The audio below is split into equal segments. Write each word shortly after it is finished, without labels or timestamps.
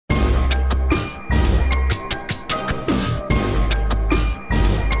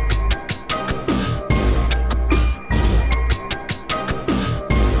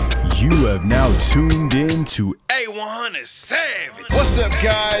have now tuned in to A100 Savage. What's up,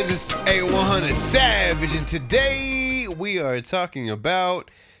 guys? It's A100 Savage, and today we are talking about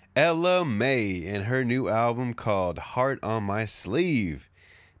Ella Mai and her new album called Heart on My Sleeve.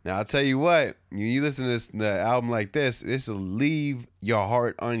 Now, I'll tell you what, you listen to the album like this will leave your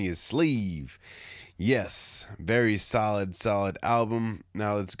heart on your sleeve. Yes, very solid album.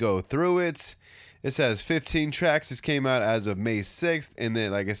 Now, let's go through it. This has 15 tracks. This came out as of May 6th. And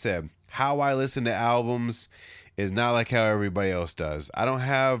then, like I said, how I listen to albums is not like how everybody else does. I don't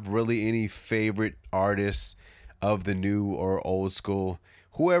have really any favorite artists of the new or old school.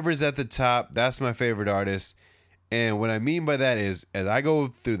 Whoever's at the top, that's my favorite artist. And what I mean by that is, as I go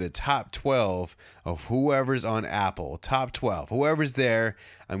through the top 12 of whoever's on Apple, top 12, whoever's there,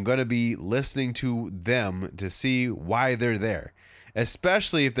 I'm going to be listening to them to see why they're there.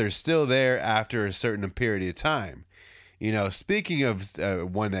 Especially if they're still there after a certain period of time. You know, speaking of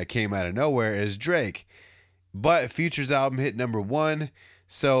one that came out of nowhere is Drake. But Future's album hit number 1.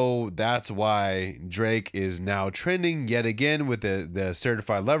 So that's why Drake is now trending yet again with the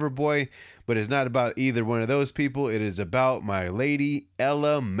Certified Lover Boy. But it's not about either one of those people. It is about my lady,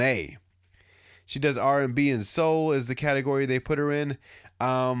 Ella Mai. She does R&B and soul is the category they put her in.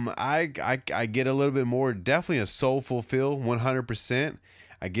 I get a little bit more, definitely a soulful feel, 100%.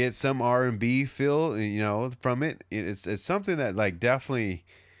 I get some R&B feel, you know, from it. It's something that like definitely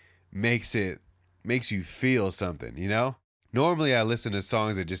makes you feel something, you know? Normally I listen to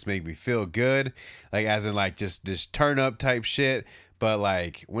songs that just make me feel good, like as in like just this turn up type shit. But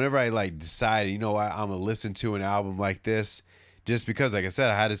like whenever I like decide, you know what, I'm gonna listen to an album like this, just because, like I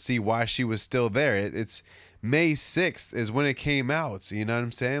said, I had to see why she was still there. It's May 6th is when it came out. So you know what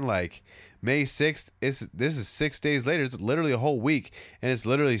I'm saying? Like May 6th, this is 6 days later. It's literally a whole week, and it's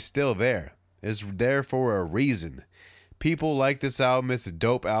literally still there. It's there for a reason. People like this album. It's a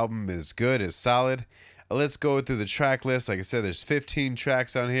dope album. It's good. It's solid. Let's go through the track list. Like I said, there's 15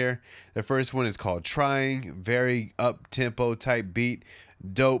 tracks on here. The first one is called Trying. Very up-tempo type beat.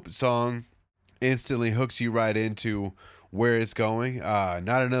 Dope song. Instantly hooks you right into where it's going.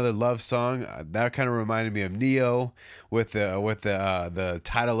 Not Another Love Song. That kind of reminded me of Neo with the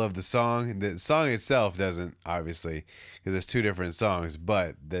title of the song. The song itself doesn't, obviously, because it's two different songs,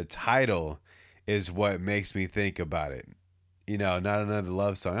 but the title is what makes me think about it. You know, Not Another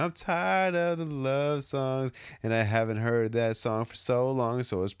Love Song. I'm tired of the love songs, and I haven't heard that song for so long,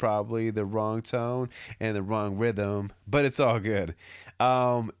 so it's probably the wrong tone and the wrong rhythm, but it's all good.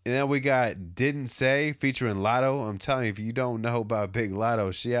 And then we got Didn't Say featuring Lotto. I'm telling you, if you don't know about Big Lotto,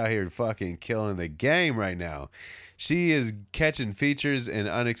 she out here fucking killing the game right now. She is catching features in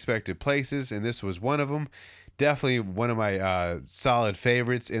unexpected places, and this was one of them. Definitely one of my solid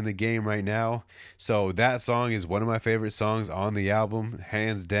favorites in the game right now. So that song is one of my favorite songs on the album,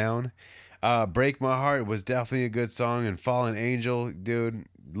 hands down. Break My Heart was definitely a good song, and Fallen Angel, dude,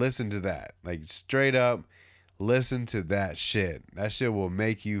 listen to that. Like straight up, listen to that shit. That shit will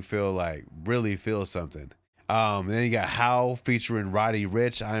make you feel like really feel something. Then you got How featuring Roddy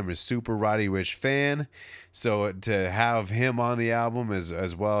Ricch. I am a super Roddy Ricch fan. So to have him on the album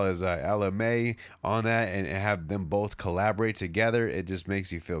as well as Ella Mai on that and have them both collaborate together, it just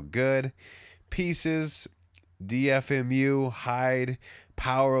makes you feel good. Pieces, DFMU, Hide,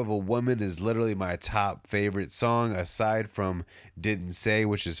 Power of a Woman is literally my top favorite song aside from Didn't Say,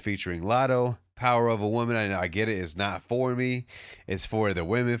 which is featuring Lotto. Power of a Woman, I get it, it's not for me, it's for the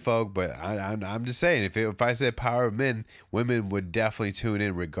women folk, but I'm just saying, if I said Power of Men, women would definitely tune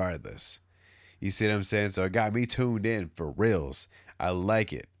in regardless. You see what I'm saying? So it got me tuned in for reals. I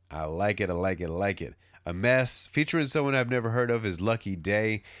like it. I like it. A Mess featuring someone I've never heard of is Lucky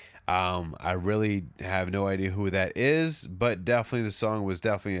Day. I really have no idea who that is, but definitely the song was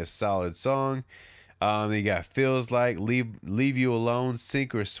definitely a solid song. Then you got Feels Like, Leave You Alone,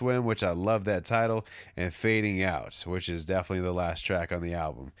 Sink or Swim, which I love that title, and Fading Out, which is definitely the last track on the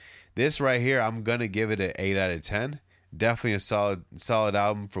album. This right here, I'm going to give it an 8 out of 10. Definitely a solid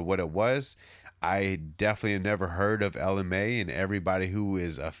album for what it was. I definitely have never heard of Ella Mai, and everybody who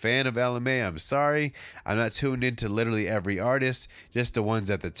is a fan of Ella Mai, I'm sorry. I'm not tuned into literally every artist, just the ones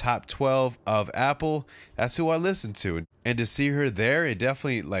at the top 12 of Apple. That's who I listen to. And to see her there, it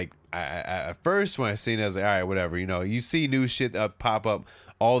definitely, like, at first when I seen it, I was like, all right, whatever. You know, you see new shit pop up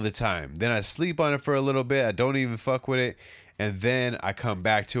all the time. Then I sleep on it for a little bit. I don't even fuck with it. And then I come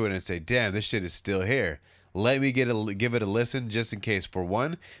back to it and say, damn, this shit is still here. Let me give it a listen just in case. For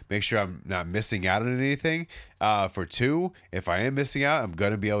one, make sure I'm not missing out on anything. For two, if I am missing out, I'm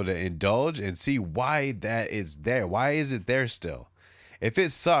going to be able to indulge and see why that is there. Why is it there still? If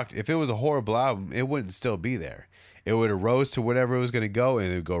it sucked, if it was a horrible album, it wouldn't still be there. It would have rose to whatever it was going to go,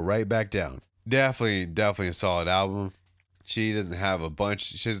 and it would go right back down. Definitely a solid album. She doesn't have a bunch.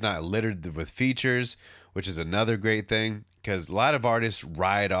 She's not littered with features, which is another great thing, because a lot of artists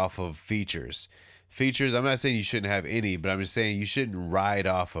ride off of features. Features, I'm not saying you shouldn't have any, but I'm just saying you shouldn't ride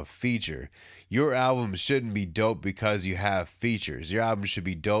off a feature. Your album shouldn't be dope because you have features. Your album should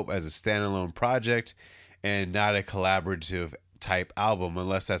be dope as a standalone project and not a collaborative type album,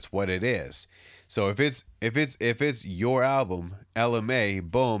 unless that's what it is. So if it's your album, LMA,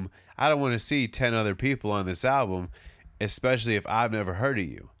 boom, I don't want to see 10 other people on this album, especially if I've never heard of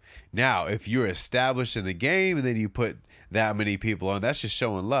you. Now, if you're established in the game and then you put that many people on, that's just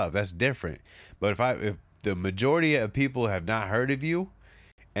showing love. That's different. But if the majority of people have not heard of you,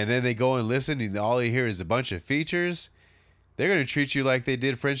 and then they go and listen and all they hear is a bunch of features, they're going to treat you like they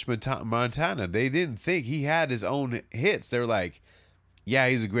did French Montana. They didn't think he had his own hits. They're like, yeah,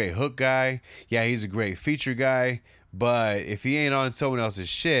 he's a great hook guy. Yeah, he's a great feature guy. But if he ain't on someone else's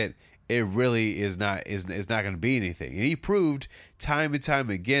shit, it really is not going to be anything. And he proved time and time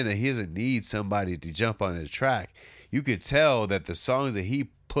again that he doesn't need somebody to jump on the track. You could tell that the songs that he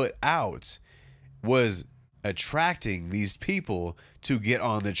put out was attracting these people to get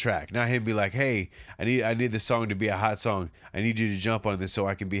on the track. Not him be like, hey, I need this song to be a hot song. I need you to jump on this so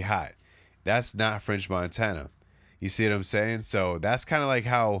I can be hot. That's not French Montana. You see what I'm saying? So that's kind of like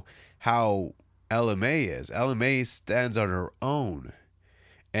how LMA is. LMA stands on her own,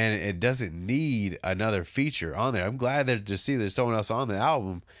 and it doesn't need another feature on there. I'm glad that to see there's someone else on the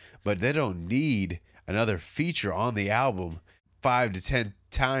album, but they don't need another feature on the album 5 to 10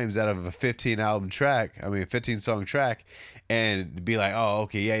 times out of a 15 song track, and be like, oh,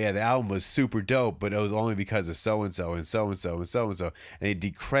 okay, yeah, the album was super dope, but it was only because of so and so and so and so and so and so, and they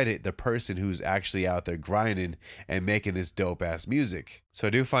decredit the person who's actually out there grinding and making this dope ass music. So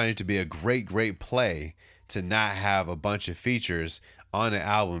I do find it to be a great play to not have a bunch of features on an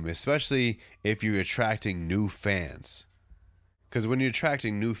album, especially if you're attracting new fans. Because when you're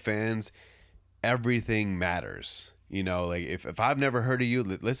attracting new fans, everything matters. You know, like if I've never heard of you,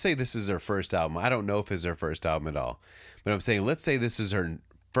 let's say this is her first album. I don't know if it's her first album at all, but I'm saying, let's say this is her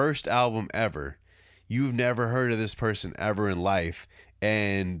first album ever. You've never heard of this person ever in life,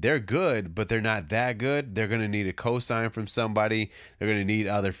 and they're good, but they're not that good. They're going to need a cosign from somebody. They're going to need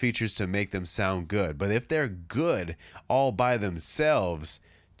other features to make them sound good. But if they're good all by themselves,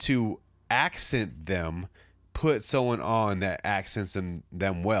 to accent them, put someone on that accents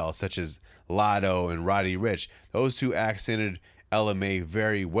them well, such as Lotto and Roddy Ricch. Those two accented LMA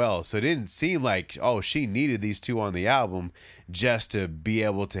very well. So it didn't seem like, oh, she needed these two on the album just to be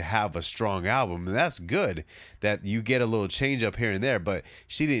able to have a strong album. And that's good that you get a little change up here and there, but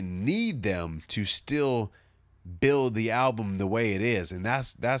she didn't need them to still build the album the way it is. And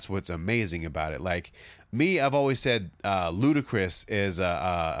that's what's amazing about it. Like me, I've always said Ludacris is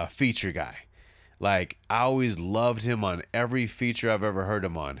a feature guy. Like, I always loved him on every feature I've ever heard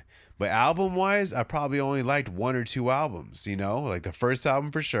him on. But album-wise, I probably only liked one or two albums, you know? Like, the first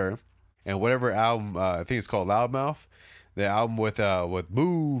album for sure. And whatever album, I think it's called Loudmouth. The album with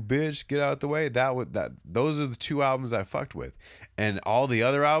Move, Bitch, Get Out the Way. Those are the two albums I fucked with. And all the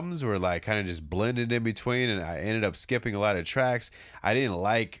other albums were, like, kind of just blended in between. And I ended up skipping a lot of tracks. I didn't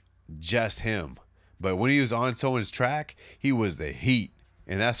like just him. But when he was on someone's track, he was the heat.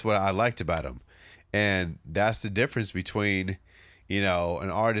 And that's what I liked about him. And that's the difference between, you know, an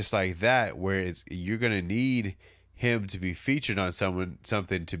artist like that, where you're gonna need him to be featured on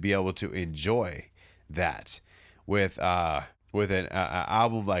something to be able to enjoy that. With an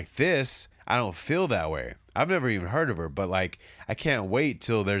album like this, I don't feel that way. I've never even heard of her, but like I can't wait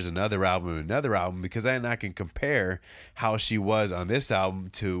till there's another album, because then I can compare how she was on this album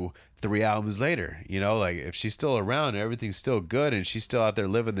to 3 albums later. You know, like if she's still around and everything's still good and she's still out there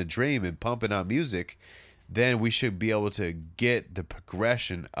living the dream and pumping out music, then we should be able to get the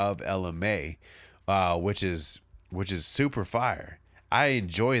progression of LMA, which is super fire. I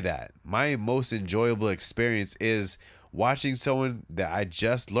enjoy that. My most enjoyable experience is watching someone that I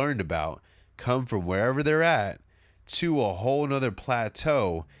just learned about come from wherever they're at to a whole nother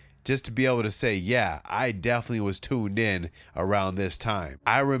plateau, just to be able to say, yeah, I definitely was tuned in around this time.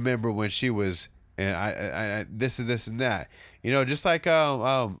 I remember when she was, and I this and that, you know, just like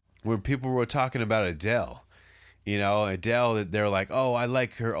when people were talking about Adele. You know, Adele, they're like, oh, I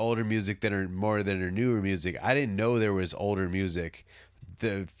like her older music more than her newer music. I didn't know there was older music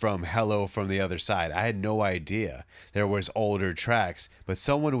from Hello from the Other Side. I had no idea there was older tracks, but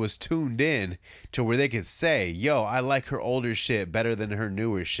someone was tuned in to where they could say, yo, I like her older shit better than her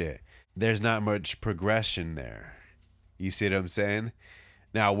newer shit. There's not much progression there. You see what I'm saying?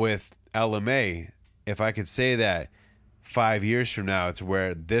 Now with LMA, if I could say that 5 years from now, to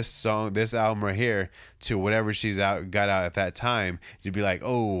where this album right here, to whatever got out at that time, you'd be like,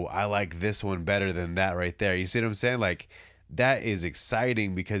 oh, I like this one better than that right there. You see what I'm saying? Like, that is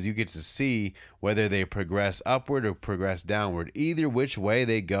exciting because you get to see whether they progress upward or progress downward. Either which way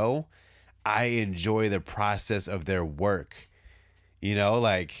they go, I enjoy the process of their work. You know,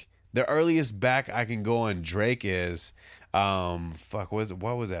 like the earliest back I can go on Drake is, what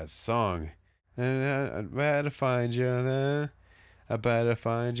was that song? I better find you, I better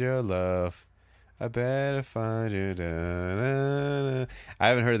find your love. I better find you. I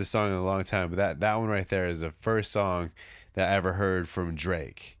haven't heard the song in a long time, but that one right there is the first song that I ever heard from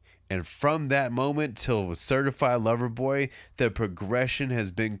Drake. And from that moment till Certified Lover Boy, the progression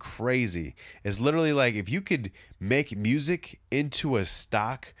has been crazy. It's literally like if you could make music into a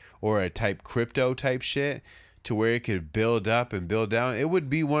stock or a type crypto type shit to where it could build up and build down, it would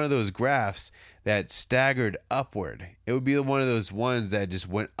be one of those graphs that staggered upward. It would be one of those ones that just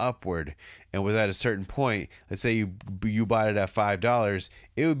went upward. And at a certain point, let's say you bought it at $5,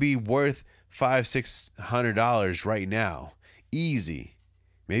 it would be worth $500-$600 right now. Easy.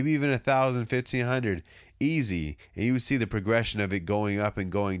 Maybe even $1,000, $1,500, easy, and you would see the progression of it going up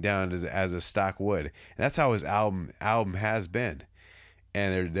and going down as a stock would. And that's how his album has been.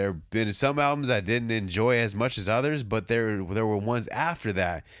 And there have been some albums I didn't enjoy as much as others, but there were ones after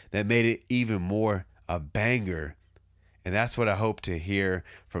that made it even more a banger. And that's what I hope to hear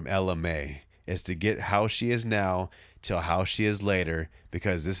from Ella Mai, is to get how she is now till how she is later,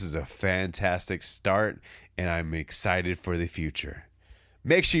 because this is a fantastic start, and I'm excited for the future.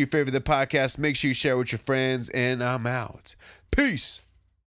 Make sure you favorite the podcast. Make sure you share with your friends. And I'm out. Peace.